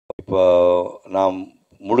இப்போ நான்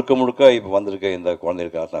முழுக்க முழுக்க இப்போ வந்திருக்க இந்த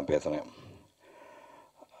குழந்தைகளுக்காக நான் பேசுகிறேன்.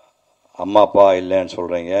 அம்மா அப்பா இல்லைன்னு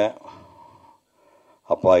சொல்கிறீங்க,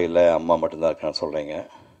 அப்பா இல்லை அம்மா மட்டும்தான் இருக்கான்னு சொல்கிறீங்க.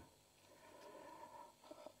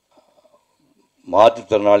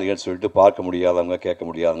 மாற்றுத்திறனாளிகள்னு சொல்லிட்டு பார்க்க முடியாதவங்க, கேட்க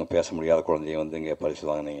முடியாதவங்க, பேச முடியாத குழந்தைங்க வந்து இங்கே பரிசு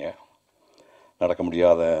வாங்கினீங்க. நடக்க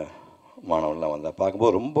முடியாத மாணவன்லாம் வந்தால்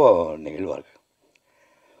பார்க்கும்போது ரொம்ப நெகிழ்வாக இருக்குது.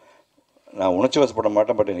 நான் உணர்ச்சி வசப்பட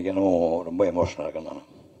மாட்டேன், பட் எனக்கு இன்னும் ரொம்ப எமோஷனாக இருக்கேன். நான்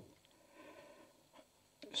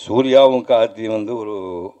சூர்யாவும் கார்த்தியும் வந்து ஒரு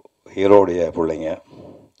ஹீரோடைய பிள்ளைங்க.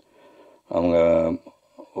 அவங்க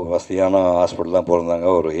ஒரு வசதியான ஹாஸ்பிட்டல் தான் பிறந்தாங்க,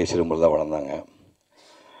 ஒரு ஏசி ரூமில் தான் வளர்ந்தாங்க.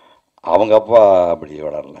 அவங்க அப்பா அப்படி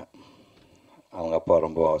வளரல. அவங்க அப்பா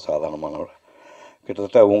ரொம்ப சாதாரணமானவர்.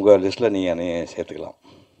 கிட்டத்தட்ட உங்கள் லிஸ்ட்டில் நீங்கள் என்னையே சேர்த்துக்கலாம்.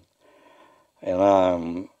 ஏன்னா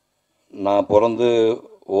நான் பிறந்து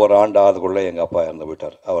ஓராண்டு ஆகுதுக்குள்ளே எங்கள் அப்பா இறந்து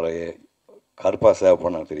போயிட்டார். அவரை கருப்பாக சேவை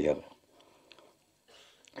பண்ண தெரியாது.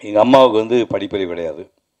 எங்கள் அம்மாவுக்கு வந்து படிப்பறிவு கிடையாது.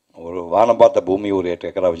 ஒரு வானம் பார்த்த பூமி ஒரு 8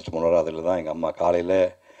 ஏக்கரா வச்சுட்டு போனார். அதில் தான் எங்கள் அம்மா காலையில்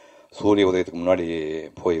சூரிய உதயத்துக்கு முன்னாடி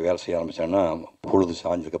போய் வேலை செய்ய ஆரம்பித்தாங்கன்னா பொழுது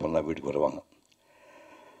சாஞ்சதுக்கப்புறம் தான் வீட்டுக்கு வருவாங்க.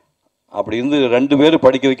 அப்படி இருந்து 2 பேரும்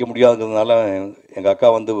படிக்க வைக்க முடியாதுங்கிறதுனால எங்கள்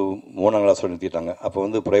அக்கா வந்து 3ஆம் கிளாஸ் நிறுத்திட்டாங்க. அப்போ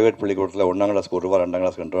வந்து ப்ரைவேட் பள்ளிக்கூடத்தில் 1ஆம் கிளாஸ்க்கு 1 ரூபா, 2ஆம்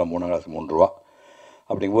கிளாஸ்க்கு 2 ரூபா, 3ஆம் கிளாஸ்க்கு 3 ரூபா.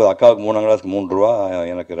 அப்படிங்கும்போது அக்காவுக்கு 3ஆம் கிளாஸ்க்கு 3 ரூபா,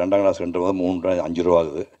 எனக்கு 2ஆம் கிளாஸ்க்கு 2 ரூபா, 3 ரூபா 5 ரூபா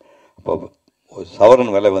ஆகுது. அப்போ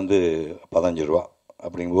சவரன் விலை வந்து 15 ரூபா.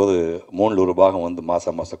 அப்படிங்கும்போது 3 பாகம் வந்து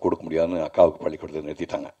மாதம் மாதம் கொடுக்க முடியாதுன்னு அக்காவுக்கு பள்ளிக்கூடத்தில்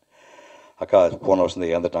நிறுத்திட்டாங்க. அக்கா போன வருஷம்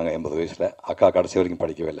தான் இறந்துட்டாங்க 80 வயசில். அக்கா கடைசி வரைக்கும்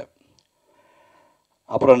படிக்கவே இல்லை.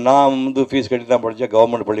 அப்புறம் நான் வந்து ஃபீஸ் கட்டி தான் படித்தேன்.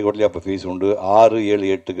 கவர்மெண்ட் பள்ளிக்கூடத்துலேயே அப்போ ஃபீஸ் உண்டு. 6, 7,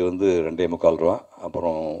 8க்கு வந்து 2.25 ரூபா.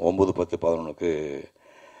 அப்புறம் 9, 10, 11க்கு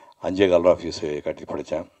 5.25 ரூபா ஃபீஸு கட்டி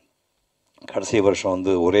படித்தேன். கடைசி வருஷம்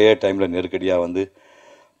வந்து ஒரே டைமில் நெருக்கடியாக வந்து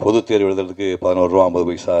பொது தேர்வு எழுதுறதுக்கு 11 ரூபா 50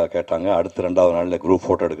 பைசா கேட்டாங்க. அடுத்து 2வது நாளில் குரூப்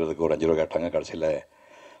ஃபோட்டோ எடுக்கிறதுக்கு ஒரு 5 ரூபா கேட்டாங்க. கடைசியில்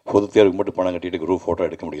பொது தேர்வுக்கு மட்டும் பணம் கட்டிட்டு குரூப் ஃபோட்டோ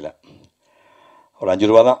எடுக்க முடியல. ஒரு 5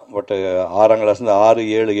 ரூபா தான். பட்டு 6ஆம் கிளாஸ்லேருந்து 6,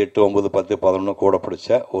 7, 8, 9, 10, 11 கூட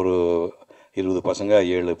படித்த ஒரு 20 பசங்க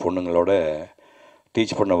 7 பொண்ணுங்களோட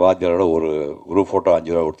டீச் பண்ண வாத்தியாரோட ஒரு குரூப் ஃபோட்டோ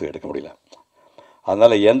 5 ரூபா கொடுத்து எடுக்க முடியல.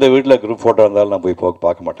 அதனால் எந்த வீட்டில் குரூப் ஃபோட்டோ இருந்தாலும் நான் போய்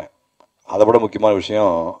பார்க்க மாட்டேன். அதை விட முக்கியமான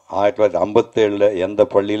விஷயம், 1957 எந்த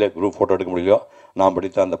பள்ளியில் குரூப் ஃபோட்டோ எடுக்க முடியலையோ நான்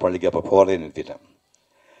படித்த அந்த பள்ளிக்கு அப்போ போகிறதே நிறுத்திட்டேன்.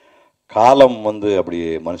 காலம் வந்து அப்படி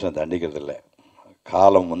மனுஷன் தண்டிக்கிறது இல்லை.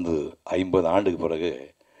 காலம் வந்து 50 ஆண்டுக்கு பிறகு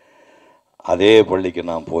அதே பள்ளிக்கு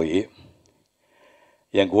நான் போய்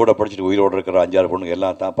என் கூட படிச்சுட்டு உயிரோடு இருக்கிற 5-6 பொண்ணுங்க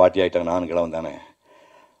எல்லாம் தான் பாட்டி ஆகிட்டாங்க. நானும் கிளம்பு தானே.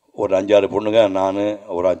 ஒரு 5-6 பொண்ணுங்க, நான்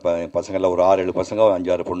ஒரு பசங்களில் ஒரு 6-7 பசங்க,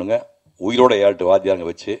 5-6 பொண்ணுங்க, உயிரோட 7 வாத்தியாருங்க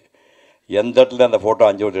வச்சு எந்த இடத்துல அந்த ஃபோட்டோ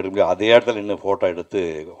 5 வருஷம் எடுக்க முடியும் அதே இடத்துல இன்னும் ஃபோட்டோ எடுத்து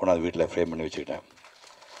கொண்டாந்து வீட்டில் ஃப்ரேம் பண்ணி வச்சுக்கிட்டேன்.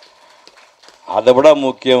 அதை விட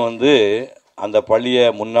முக்கியம் வந்து அந்த பள்ளியை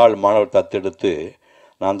முன்னாள் மாணவர் தத்தெடுத்து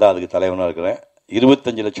நான் தான் அதுக்கு தலைவனாக இருக்கிறேன்.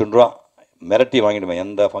 25 லட்சம் ரூபா மிரட்டி வாங்கிடுவேன்.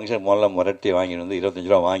 எந்த ஃபங்க்ஷனுக்கு முதல்ல மிரட்டி வாங்கிட்டு வந்து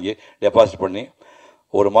 25 ரூபா வாங்கி டெபாசிட் பண்ணி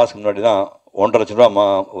ஒரு மாதத்துக்கு முன்னாடி தான் 1.5 லட்சம்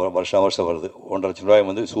ரூபா வருஷம் வருது. 1.5 லட்சம் ரூபாய்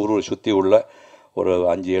வந்து சூரூர் சுற்றி உள்ள ஒரு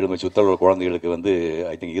 5-7 மைல் சுத்தல் குழந்தைகளுக்கு வந்து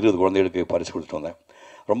ஐ திங்க் 20 குழந்தைகளுக்கு பரிசு கொடுத்துட்டு வந்தேன்.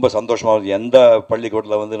 ரொம்ப சந்தோஷமாக இருந்துச்சு. எந்த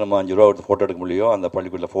பள்ளிக்கூடத்தில் வந்து நம்ம 5 ரூபா கொடுத்து ஃபோட்டோ எடுக்க முடியும் அந்த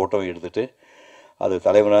பள்ளிக்கூடத்தில் ஃபோட்டோவும் எடுத்துகிட்டு அது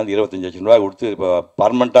தலைவனாக 25 லட்சம் ரூபாய் கொடுத்து இப்போ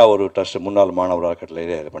பர்மனெண்ட்டாக ஒரு ட்ரஸ்ட் முன்னாள் மாணவர்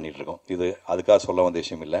அறக்கட்டளையிலே அதை பண்ணிகிட்ருக்கோம். இது அதுக்காக சொல்ல வந்த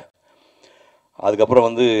விஷயம் இல்லை. அதுக்கப்புறம்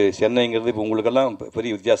வந்து சென்னைங்கிறது இப்போ உங்களுக்கெல்லாம்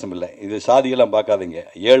பெரிய வித்தியாசம் இல்லை. இது சாதிகள்லாம் பார்க்காதீங்க.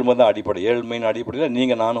 ஏழ்மை தான் அடிப்படை. ஏழ்மையின் அடிப்படையில்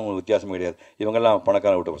நீங்கள் நானும் வித்தியாசம் கிடையாது. இவங்கெல்லாம்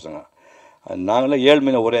பணக்கார விட்ட பசங்க. நாங்களாம்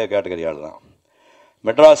ஏழ்மையின ஒரே கேட்டகரி ஆள் தான்.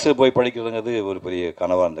 மெட்ராஸு போய் படிக்கிறதுங்கிறது ஒரு பெரிய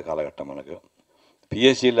கனவாக இருந்த காலகட்டம் எனக்கு.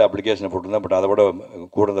 பிஎஸ்சியில் அப்ளிகேஷனை போட்டிருந்தேன். பட் அதை விட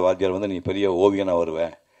கூட இந்த வாத்தியார் வந்து நீ பெரிய ஓவியனாக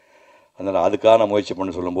வருவேன், அதனால் அதுக்கான முயற்சி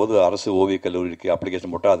பண்ண சொல்லும்போது அரசு ஓவியக் கல்லூரிக்கு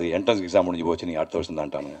அப்ளிகேஷன் போட்டால் அது என்ட்ரன்ஸ் எக்ஸாம் முடிஞ்சு போச்சு, நீங்கள் அடுத்த வருஷம்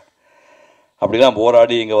தான்ட்டானுங்க. அப்படி தான்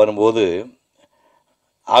போராடி இங்கே வரும்போது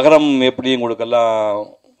அகரம் எப்படி உங்களுக்கெல்லாம்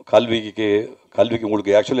கல்விக்கு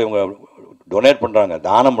உங்களுக்கு ஆக்சுவலி இவங்க டொனேட் பண்ணுறாங்க,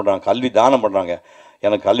 தானம் பண்ணுறாங்க, கல்வி தானம் பண்ணுறாங்க.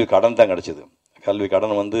 எனக்கு கல்வி கடன் தான் கிடச்சிது. கல்வி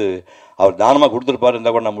கடன் வந்து அவர் தானமாக கொடுத்துருப்பாரு,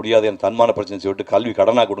 இருந்தால் கூட நான் முடியாது, எனக்கு தன்மான பிரச்சனை சொல்லிட்டு கல்வி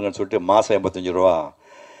கடனாக கொடுங்கன்னு சொல்லிட்டு மாதம் 85 ரூபா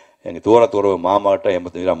எங்கள் தூர மாமாட்ட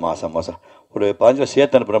 85 ரூபா மாதம் ஒரு 15 ரூபா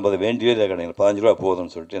சேர்த்து அனுப்புகிறேன். வேண்டியதே கிடையாது, 15 ரூபா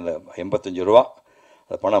போதும்னு சொல்லிட்டு இந்த 85 ரூபா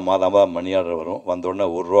அந்த பணம் மாதம் மணி ஆர்டர் வரும். வந்தோடனே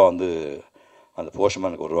 1 ரூபா வந்து அந்த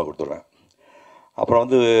போஸ்ட்மேனுக்கு 1 ரூபா கொடுத்துட்றேன். அப்புறம்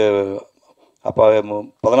வந்து அப்போ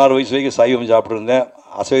 16 வயசு வரைக்கும் சைவம் சாப்பிட்ருந்தேன்.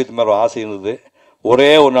 அசைவத்து மேலே ஆசை இருந்தது. ஒரே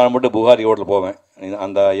ஒரு நாள் மட்டும் புகாரி ஹோட்டலில் போவேன்.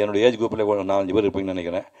 அந்த என்னுடைய ஏஜ் குரூப்பில் 4-5 பேர் இருப்பீங்கன்னு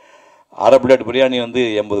நினைக்கிறேன். அரை பிளேட் பிரியாணி வந்து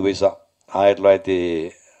 80 பைசா.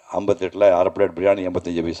 1958 அரை பிளேட் பிரியாணி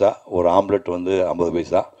 85 பைசா, ஒரு ஆம்லெட் வந்து 50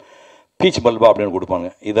 பைசா, பீச் பல்பா அப்படின்னு கொடுப்பாங்க.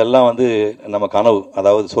 இதெல்லாம் வந்து நம்ம கனவு,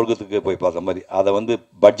 அதாவது சொர்க்கத்துக்கு போய் பார்த்த மாதிரி. அதை வந்து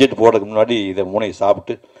பட்ஜெட் போடுறதுக்கு முன்னாடி இதை 3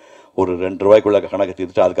 சாப்பிட்டு ஒரு 2 ரூபாய்க்குள்ள கணக்கு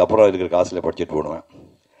தீர்த்துட்டு அதுக்கப்புறம் இருக்கிற காசில் பட்ஜெட் போடுவேன்.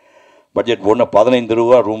 பட்ஜெட் போடணும். 15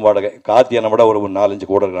 ரூபா ரூம் வாடகை. கார்த்தி என்னை விட ஒரு 4-5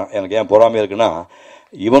 கூட இருக்கான். எனக்கு ஏன் பொறாமையாக இருக்குன்னா,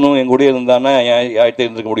 இவனும் என் கூட இருந்தானா ஏன்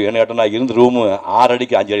இருந்துக்க முடியும். என்ன கேட்டால் நான் இருந்த ரூமு 6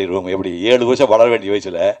 அடிக்கு 5 அடி ரூம். எப்படி 7 வருஷம் வளர வேண்டிய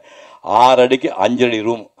வயசில் 6 அடிக்கு 5 அடி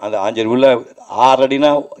ரூம். அந்த 5 அடி உள்ள 6 அடினா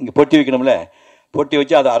இங்கே பொட்டி வைக்கணும்ல, பொட்டி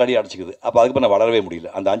வச்சு அது 6 அடி அடைச்சிக்குது. அப்போ அதுக்கு நான் வளரவே முடியல.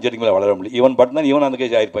 அந்த 5 அடிக்கு மேலே வளர முடியல. இவன் பட்டுனா இவன் அந்த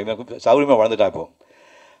கேஸ் ஆகிருப்பான். இவன் சௌரியமாக வளர்ந்துட்டான். இப்போ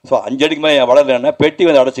ஸோ 5 அடிக்கு மேலே வளரலன்னா பெட்டி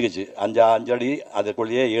வந்து அடைச்சிக்கிச்சு. 5 அடி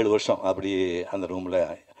அதுக்குள்ளேயே 7 வருஷம் அப்படி அந்த ரூமில்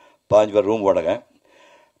 15 பேர் ரூம் வாடகை.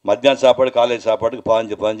 மத்தியானம் சாப்பாடு காலையில் சாப்பாட்டுக்கு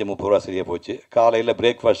 30 ரூபா சரியாக போச்சு. காலையில்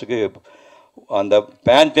பிரேக்ஃபாஸ்ட்டுக்கு அந்த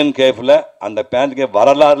பேந்தன் கேஃபில் அந்த பேந்தன் கேஃப்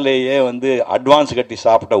வரலாறுலேயே வந்து அட்வான்ஸ் கட்டி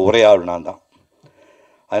சாப்பிட்ட ஒரே ஆள் நான் தான்.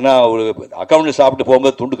 அதனால் ஒரு அக்கௌண்ட்டில் சாப்பிட்டு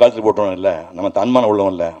போகும்போது துண்டு காலத்தில் போட்டோம் இல்லை, நம்ம தன்மானம்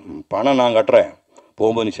உள்ளவன் இல்லை, பணம் நான் கட்டுறேன்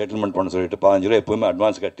போகும்போது நீ செட்டில்மெண்ட் பண்ண சொல்லிட்டு 15 ரூபா எப்போவுமே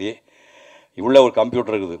அட்வான்ஸ் கட்டி. இவ்வளோ ஒரு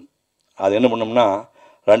கம்ப்யூட்டர் இருக்குது. அது என்ன பண்ணோம்னா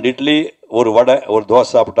 2 இட்லி ஒரு வடை ஒரு தோசை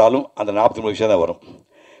சாப்பிட்டாலும் அந்த 43 விஷயம் தான் வரும்.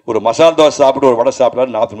 ஒரு மசாலா தோசை சாப்பிட்டு ஒரு வடை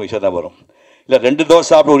சாப்பிட்டாலும் 43 விஷயம் தான் வரும். இல்லை 2 தோசை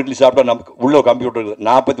சாப்பிட்டு ஒரு இட்லி சாப்பிட்டா நமக்கு உள்ள ஒரு கம்ப்யூட்டர் இருக்குது.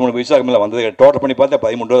 43 பைசாக்கு மேலே வந்தது டோட்டல் பண்ணி பார்த்தா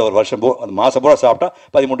 13 ரூபா ஒரு வருஷம் அந்த மாதம் பூரா சாப்பிட்டா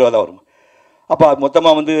 13 ரூபா தான் வரும். அப்போ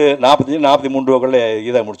மொத்தமாக வந்து 43 ரூபாக்குள்ளே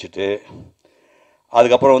இதை முடிச்சுட்டு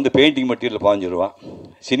அதுக்கப்புறம் வந்து பெயிண்டிங் மெட்டீரியல் 15 ரூபா,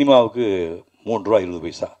 சினிமாவுக்கு 3 ரூபா 20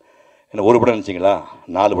 பைசா. என்ன ஒரு படம் நினச்சிங்களா?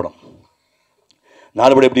 4 படம்.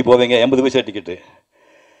 4 படம் எப்படி போவீங்க? 80 பைசா டிக்கெட்டு.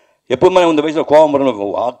 எப்பவுமே இந்த வயசில் கோபம் வரணும்,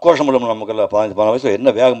 ஆக்ரோஷம் வரணும். நமக்கெல்லாம் 15 வயசில் என்ன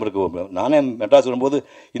வேகம் இருக்குது. நானே மெட்ராஸ் வரும்போது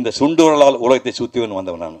இந்த சுண்டு உரலால் உலகத்தை சுற்றிவன்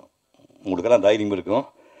வந்தவன் நான். உங்களுக்கெல்லாம் தைரியம் இருக்கும்.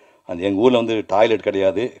 அந்த எங்கள் ஊரில் வந்து டாய்லெட்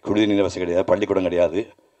கிடையாது, குடிநீர் வசதி கிடையாது, பள்ளிக்கூடம் கிடையாது,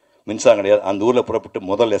 மின்சாரம் கிடையாது. அந்த ஊரில் புறப்பட்டு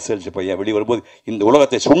முதல் எஸ்எல்சி பையன் வெளியே வரும்போது இந்த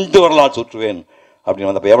உலகத்தை சுண்டு வரலால் சுற்றுவேன் அப்படின்னு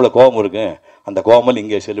வந்தப்போ எவ்வளோ கோபம் இருக்கு. அந்த கோபம்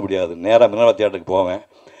இங்கே செல்லுபடியாது. நேராக மினரா தியேட்டருக்கு போவேன்.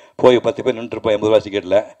 போய் 10 பேர் நின்றுருப்பேன் 80 ரூபா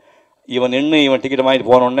டிக்கெட்டில். இவன் டிக்கெட் வாங்கிட்டு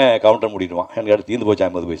போனோடனே கவுண்டர் மூடிடுவான். எனக்கு அடுத்து தீர்ந்து போச்சு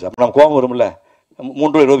 50 பைசா. அப்போ நம்ம கோபம் வரும்ல. 3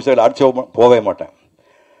 ரூபா 20 பைசா அடிச்சு போகவே மாட்டேன்.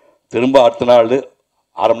 திரும்ப அடுத்த நாள்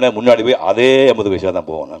அரை மணி நேரம் முன்னாடி போய் அதே 50 பைசா தான்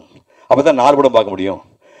போவேன் நான். அப்போ தான் 4 படம் பார்க்க முடியும்.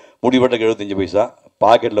 முடிவெட்டுக்கு 75 பைசா.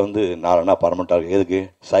 பாக்கெட்டில் வந்து 4 அண்ணா பர்மனெண்ட்டாக இருக்குது. எதுக்கு?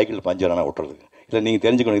 சைக்கிள் பஞ்சர் அண்ணா விட்டுறதுக்கு. இல்லை நீங்கள்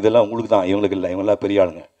தெரிஞ்சுக்கணும், இதெல்லாம் உங்களுக்கு தான், இவங்களுக்கு இல்லை. இவங்கெல்லாம் பெரிய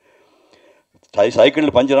ஆளுங்க.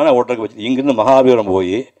 சைக்கிளில் பஞ்சர் அண்ணா ஓட்டுறதுக்கு வச்சு இங்கேருந்து மகாபலிபுரம்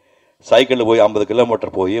போய் சைக்கிளில் போய் 50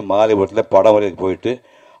 கிலோமீட்டர் போய் மாலைபுரத்தில் படம் வரைக்கும் போயிட்டு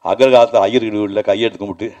அகர்காலத்தில் ஐயர் வீட்டில் கையெடுத்து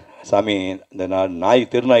கும்பிட்டு, சாமி இந்த நாய்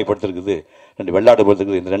தெருநாய் படுத்துருக்குது, 2 வெள்ளாட்டு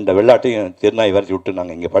படுத்துருக்குது, இந்த 2 வெள்ளாட்டையும் தெருநாய் வரைச்சி விட்டு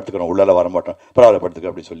நாங்கள் இங்கே படுத்துக்கிறோம், உள்ளால வரமாட்டோம், பரவாயில்ல படுத்துக்க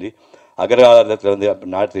அப்படின்னு சொல்லி அகர்காலத்தில் வந்து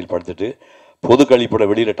நாட்டில் படுத்துட்டு பொது கழிப்பட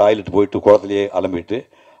வெளியில் டாய்லெட் போயிட்டு குளத்துலேயே அலம்பிட்டு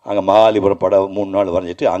அங்கே மகாலிபுரம் படம் 3 நாள்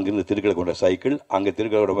வரைஞ்சிட்டு அங்கேருந்து திருக்கலை கொண்ட சைக்கிள், அங்கே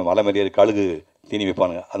திருக்கலை போய் மலை மேலேயே கழுகு தீனி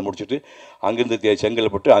வைப்பானுங்க, அதை முடிச்சுட்டு அங்கேருந்து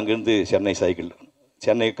செங்கல்பட்டு, அங்கேருந்து சென்னை சைக்கிள்,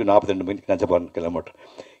 சென்னைக்கு 42 நச்சப்பாடு கிலோமீட்டர்.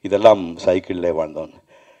 இதெல்லாம் சைக்கிளில் வாழ்ந்தோம்.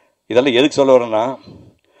 இதெல்லாம் எதுக்கு சொல்ல வரேன்னா,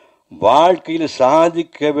 வாழ்க்கையில்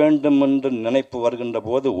சாதிக்க வேண்டும் என்று நினைப்பு வருகின்ற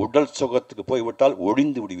போது உடல் சுகத்துக்கு போய்விட்டால்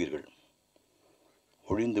ஒழிந்து விடுவீர்கள்.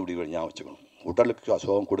 ஞாபகம் வச்சுக்கணும். உடலுக்கு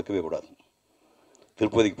சுகம் கொடுக்கவே கூடாது.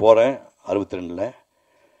 திருப்பதிக்கு போகிறேன் 62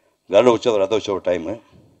 கருட உற்சவம் ரத உற்சவ டைமு.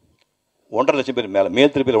 1.5 லட்சம் பேர் மேலே,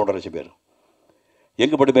 மேல் திருப்பியில் 1.5 லட்சம் பேர்.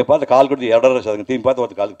 எங்கே பட்டு போய் பார்த்து கால் கொடுத்து இடர சதங்க திரும்பி பார்த்து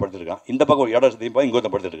ஒருத்தர் காலுக்கு படுத்துருக்கான். இந்த பக்கம் ஒரு இடர திரும்பி பார்த்து இங்கே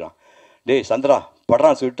ஒருத்தன் படுத்துருக்கான். டேய் சந்திரா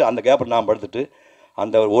படுறான்னு சொல்லிட்டு அந்த கேப்பில் நான் படுத்துட்டு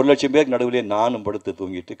அந்த 1 லட்சம் பேருக்கு நடுவிலே நானும் படுத்து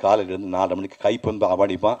தூங்கிட்டு காலையிலேருந்து 4 மணிக்கு கைப்பந்து அவன்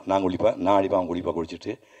அடிப்பான், நான் குளிப்பேன், நான் அடிப்பேன், அவன் குளிப்பான்.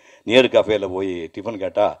 குளிச்சுட்டு நேரு கஃபேயில் போய் டிஃபன்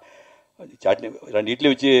கேட்டால் சட்னி 2 இட்லி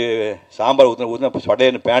வச்சு சாம்பார் ஊற்றினா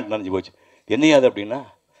சொடையன்னு பேண்ட் நனைஞ்சு போச்சு. என்னையாது அப்படின்னா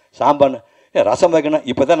சாம்பார்னு ரசம் வைக்கணும்.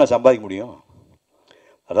 இப்போ தான் நான் சம்பாதிக்க முடியும்.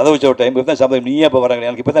 ரத உற்சவ டைம் இப்போ தான் சம்பாதிக்க. நீயே இப்போ வராங்க,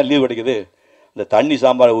 எனக்கு இப்போ தான் லீவ் கிடைக்குது. இந்த தண்ணி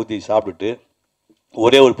சாம்பாரை ஊற்றி சாப்பிட்டுட்டு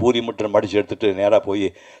ஒரே ஒரு பூரி மட்டும் மடித்து எடுத்துகிட்டு நேராக போய்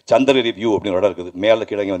சந்திரகிரி வியூ அப்படின்னு இடம் இருக்குது. மேலே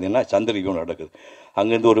கிழங்கி வந்தீங்கன்னா சந்திரகிரி வியூன்னு நடக்குது.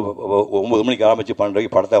 அங்கேருந்து ஒரு 9 மணிக்கு ஆரம்பித்து 12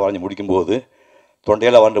 வரைக்கும் படத்தை வரைஞ்சி முடிக்கும்போது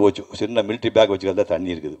தொண்டையெல்லாம் வறண்டு போச்சு. சின்ன மிலிட்ரி பேக் வச்சுக்கிறதா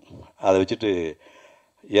தண்ணி இருக்குது. அதை வச்சுட்டு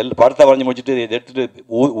படத்தை வரைஞ்சி முடிச்சுட்டு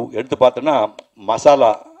எடுத்து பார்த்தோன்னா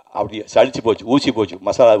மசாலா அப்படி சளிச்சு போச்சு, ஊசி போச்சு,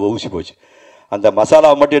 மசாலா ஊசி போச்சு. அந்த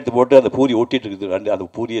மசாலாவை மட்டும் எடுத்து போட்டு அந்த பூரி ஒட்டிகிட்டு இருக்குது. அந்த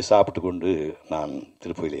பூரியை சாப்பிட்டு கொண்டு நான்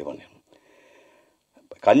திருப்பதியிலே வந்தேன்.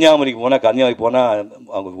 கன்னியாகுமரிக்கு போனால்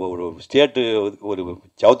அவங்க ஒரு ஸ்டேட்டு ஒரு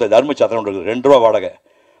தர்ம சத்திரம் இருக்குது, 2 ரூபா வாடகை.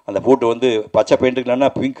 அந்த பூட்டு வந்து பச்சை பெயிண்ட்டுக்குனா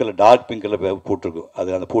pink colour, dark pink colour பூட்டுருக்கும்.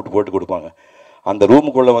 அது அந்த பூட்டு போட்டு கொடுப்பாங்க. அந்த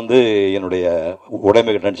ரூமுக்குள்ளே வந்து என்னுடைய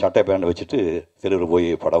உடைமை 2 சட்டை பேண்ட் வச்சுட்டு தெருவில் போய்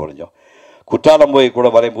படம் வரைஞ்சோம். குற்றாலம் போய் கூட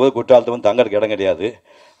வரையும்போது குற்றாலத்தை வந்து தங்கறதுக்கு இடம் கிடையாது.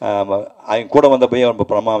 அவங்க கூட வந்த போய்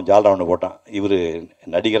அப்புறமா ஜாலரா ஒன்று போட்டான், இவர்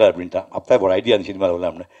நடிகரா அப்படின்ட்டான். அப்போ ஒரு ஐடியா அந்த சினிமாவில்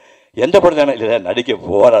வரலாம்னு. எந்த படத்தை இல்லை நடிக்க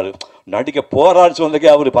போகிறாருன்னு சொன்னதுக்கே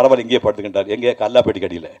அவர் பரவாயில்ல இங்கேயே படுத்துக்கிட்டார். எங்கே கல்லாப்பேட்டி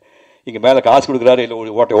கடியில் இங்கே மேலே காசு கொடுக்குறாரு, இல்லை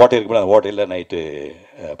ஓட்டை இருக்கும்போது அந்த ஓட்டையில் நைட்டு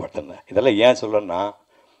படுத்திருந்தேன். இதெல்லாம் ஏன் சொல்கிறேன்னா,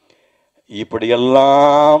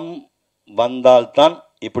 இப்படியெல்லாம் வந்தால்தான்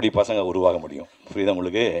இப்படி பசங்க உருவாக முடியும். புரியுதா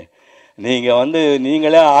உங்களுக்கு? நீங்கள் வந்து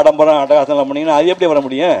நீங்களே ஆடம்பரம் அட்டகாசம் பண்ணீங்கன்னா அது எப்படி வர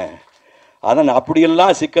முடியும்? அதான்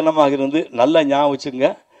அப்படியெல்லாம் சிக்கனமாக இருந்து நல்லா ஞாபகம் வச்சுங்க.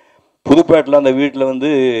 புதுப்பேட்டில் அந்த வீட்டில் வந்து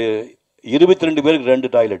 22 பேருக்கு 2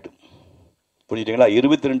 டாய்லெட்டு, புரிஞ்சுட்டிங்களா?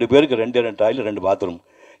 22 பேருக்கு 2 டாய்லெட் 2 பாத்ரூம்.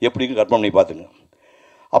 எப்படின்னு கற்பனை பண்ணி பார்த்துங்க.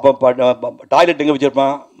 அப்போ டாய்லெட் எங்கே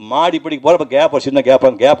வச்சுருப்பான்? மாடிப்படிக்கு போகிறப்ப கேப், சின்ன கேப்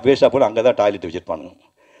வேஸ்ட்டாக போய் அங்கே தான் டாய்லெட் வச்சுருப்பானுங்க.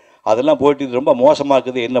 அதெல்லாம் போயிட்டு இது ரொம்ப மோசமாக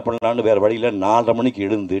இருக்குது, என்ன பண்ணலான்னு வேறு வழியில் 4:30 மணிக்கு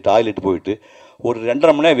எழுந்து டாய்லெட் போயிட்டு ஒரு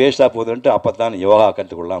 2:30 மணி நேரம் வேஸ்ட்டாக போகுதுன்ட்டு அப்போ தான் யோகா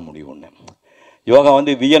கற்றுக்கொள்ளலாம் முடியும்னு. யோகா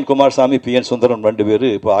வந்து விஎன் குமாரசாமி, பிஎன் சுந்தரம் 2 பேர்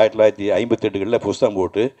இப்போ 1958களில் புஸ்தகம்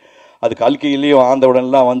போட்டு அது கல்கியிலையும்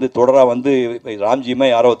ஆந்தவுடன்லாம் வந்து தொடராக வந்து ராம்ஜியுமே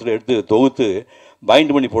யாரோ ஒருத்தர் எடுத்து தொகுத்து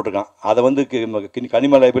பைண்ட் பண்ணி போட்டிருக்கான். அதை வந்து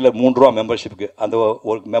கனிம லைப்ரரியில் ₹3 மெம்பர்ஷிப்புக்கு அந்த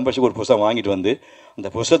ஒரு மெம்பர்ஷிப் ஒரு புஸ்தகம் வாங்கிட்டு வந்து அந்த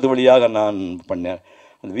புஸ்தகத்து வழியாக நான் பண்ணேன்.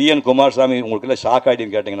 அந்த விஎன் குமாரசாமி உங்களுக்குலாம் ஷாக்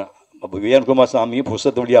ஆகிட்டுன்னு கேட்டிங்கன்னா, அப்போ விஎன் குமாரசாமி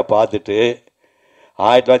புஸ்தகத்து வழியாக பார்த்துட்டு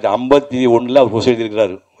 1951 அவர் புஸ்தகம்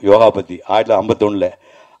எழுதியிருக்கிறார் யோகா பற்றி. 1951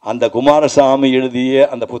 அந்த குமாரசாமி எழுதிய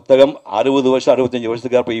அந்த புத்தகம் 60 வருஷம் 65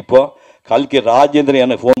 வருஷத்துக்கு அப்போ இப்போ கல்கி ராஜேந்திரன்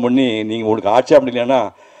எனக்கு ஃபோன் பண்ணி, நீங்கள் உங்களுக்கு ஆட்சேபம் இல்லைன்னா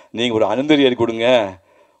நீங்கள் ஒரு அனுந்தரி எழுதி கொடுங்க,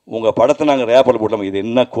 உங்கள் படத்தை நாங்கள் ரேப்பரில் போட்டோம். இது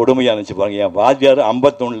என்ன கொடுமையாக இருந்துச்சு பாருங்கள். என் வாத்தியார்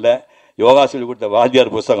 51 யோகா சொல்லி கொடுத்த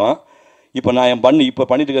வாத்தியார் புஸ்தகம் இப்போ நான் இப்போ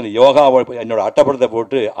பண்ணிட்டு இருக்கிற யோகா என்னோடய அட்டைப்படத்தை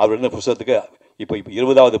போட்டு அவர் இருந்த புஸ்தகத்துக்கு இப்போ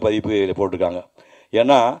 20வது பதிப்பு போட்டிருக்காங்க.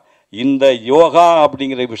 ஏன்னா இந்த யோகா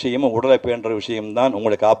அப்படிங்கிற விஷயமும் உடலை பேணுற விஷயம்தான்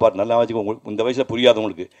உங்களை காப்பாற்ற. நல்லா வச்சுக்கோ, உங்களுக்கு இந்த வயசில்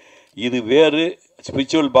புரியாதவங்களுக்கு இது வேறு,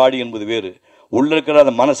 ஸ்பிரிச்சுவல் பாடி என்பது வேறு. உள்ளே இருக்கிற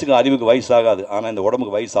அந்த மனசுக்கு அறிவுக்கு வயசாகாது, ஆனால் இந்த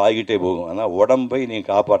உடம்புக்கு வயசு ஆகிட்டே போகும். ஆனால் உடம்பை நீங்கள்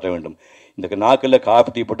காப்பாற்ற வேண்டும். இந்த நாக்கில்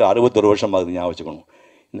காஃபி டீ போட்டு 61 வருஷம் ஆகுது, ஞாபகம் வச்சுக்கணும்.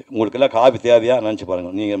 உங்களுக்கெல்லாம் காஃபி தேவையா நினச்சி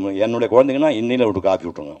பாருங்கள். நீங்கள் என்னுடைய குழந்தைங்கன்னா இன்னையில் ஒரு காஃபி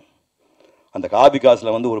விட்டுருங்க. அந்த காஃபி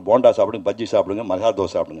காசில் வந்து ஒரு போண்டா சாப்பிடுங்க, பஜ்ஜி சாப்பிடுங்க, மசாலா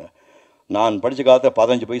தோசை சாப்பிடுங்க. நான் படித்த காலத்தில்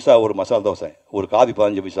 15 பைசா ஒரு மசாலா தோசை, ஒரு காஃபி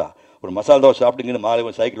 15 பைசா. ஒரு மசாலா தோசை சாப்பிட்டுங்கன்னு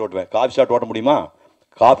மாலை சைக்கிள் ஓட்டுவேன். காஃபி சாப்பிட்டு ஓட்ட முடியுமா?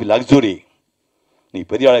 காஃபி லக்ஸுரி, நீங்கள்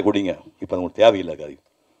பெரிய ஆளை குடிங்க, இப்போ உங்களுக்கு தேவையில்லை காஃபி.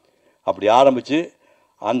 அப்படி ஆரம்பித்து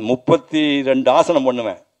அந்த 32 ஆசனம்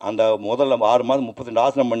பண்ணுவேன். அந்த முதல்ல 6 மாதம் 32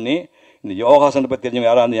 ஆசனம் பண்ணி இந்த யோகாசனை பற்றி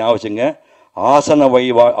தெரிஞ்சவங்க யாராவது ஞாபகம் வச்சுங்க.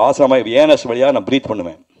 ஆசனமாய் ஏனஸ் வழியாக நான் ப்ரீத்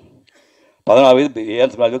பண்ணுவேன். 14 வயது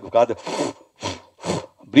ஏனஸ் காற்று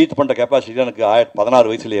ப்ரீத் பண்ணுற கெப்பாசிட்டி எனக்கு 16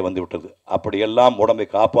 வயசுலேயே வந்து விட்டது. அப்படியெல்லாம் உடம்பை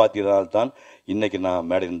காப்பாற்றியதால்தான் இன்றைக்கி நான்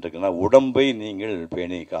மேடை நின்றுருக்கேன். உடம்பை நீங்கள்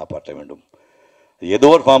பேணி காப்பாற்ற வேண்டும். ஏதோ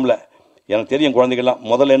ஒரு ஃபார்மில் எனக்கு தெரியும். குழந்தைகள்லாம்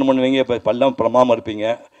முதல்ல என்ன பண்ணுவீங்க, இப்போ பல்லாம் பிரமாமல் இருப்பீங்க.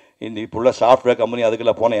 இந்த இப்போ உள்ள சாஃப்ட்வேர் கம்பெனி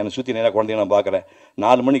அதுக்கெல்லாம் போனேன். என்னை சுற்றி நிறையா குழந்தைங்க நான் பார்க்குறேன்.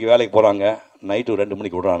 4 மணிக்கு வேலைக்கு போகிறாங்க, நைட்டு 2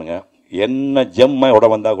 மணிக்கு விடுறானுங்க. என்ன ஜெம்மாக உட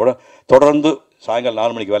வந்தால் கூட தொடர்ந்து சாயங்காலம்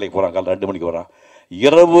 4 மணிக்கு வேலைக்கு போகிறான், காலை 2 மணிக்கு வரான்.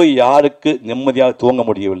 இரவு யாருக்கு நிம்மதியாக தூங்க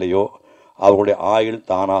முடியவில்லையோ அவர்களுடைய ஆயுள்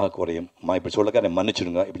தானாக குறையும். இப்படி சொல்லக்க என்னை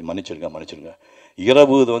மன்னிச்சிடுங்க, இப்படி மன்னிச்சிடுங்க.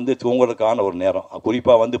 இரவு இது வந்து தூங்குறதுக்கான ஒரு நேரம்.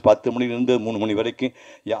 குறிப்பாக வந்து 10 மணிலேருந்து 3 மணி வரைக்கும்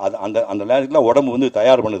அது அந்த அந்த நேரத்தில் உடம்பு வந்து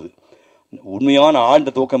தயார் பண்ணுது. உண்மையான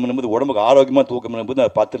ஆழ்ந்த தூக்கம் என்பது, உடம்புக்கு ஆரோக்கியமாக தூக்கம் என்பது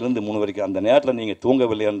 10லேருந்து 3 வரைக்கும். அந்த நேரத்தில் நீங்கள்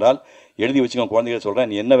தூங்கவில்லை என்றால் எழுதி வச்சுக்கோங்க. குழந்தைகள் சொல்கிறேன்,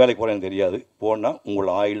 நீ என்ன வேலைக்கு போகிறேன்னு தெரியாது, போனால் உங்கள்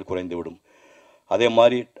ஆயுள் குறைந்து விடும். அதே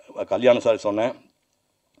மாதிரி கல்யாணி சார் சொன்னேன்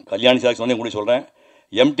கூட சொல்கிறேன்,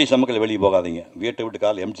 எம்டி சமக்கில் வெளியே போகாதீங்க. வீட்டை விட்டு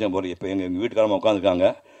காலையில் எம்டி சம போகிறீங்க. இப்போ எங்கள் வீட்டுக்காரமாக உட்காந்துருக்காங்க,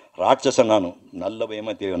 ராட்சசன் நானும், நல்ல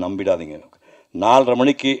பயமாக தெரியும், நம்பிடாதீங்க. 4:30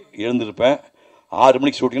 மணிக்கு எழுந்திருப்பேன், 6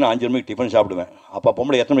 மணிக்கு ஷூட்டிங்னா 5 மணிக்கு டிஃபன் சாப்பிடுவேன். அப்போ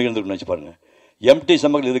பொம்பளை எத்தனை மணிக்கு எழுந்திருக்குன்னு வச்சு பாருங்கள். எம்டி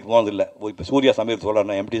சமக்கில் இதுக்கு போனதில்லை. இப்போ சூர்யா சமையல்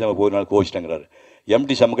சொல்கிறாருன்னா எம்டி சமையல் போய் நாள் கோச்சிட்டேங்கிறாரு.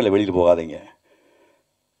 எம்டி சமக்கில் வெளியில் போகாதீங்க.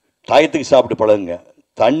 டயத்துக்கு சாப்பிட்டு பழகுங்க.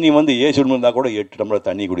 தண்ணி வந்து ஏசி இருந்தால் கூட 8 டம்ளர்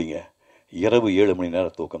தண்ணி குடிங்க. இரவு 7 மணி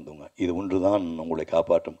நேரம் தூக்கம் தூங்க. இது ஒன்று தான் உங்களை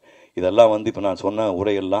காப்பாற்றும். இதெல்லாம் வந்து இப்போ நான் சொன்ன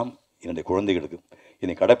உரையெல்லாம் என்னுடைய குழந்தைகளுக்கு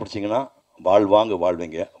இதை கடைப்பிடிச்சிங்கன்னா வாழ்வாங்க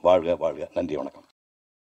வாழ்வீங்க. வாழ்க வாழ்க. நன்றி, வணக்கம்.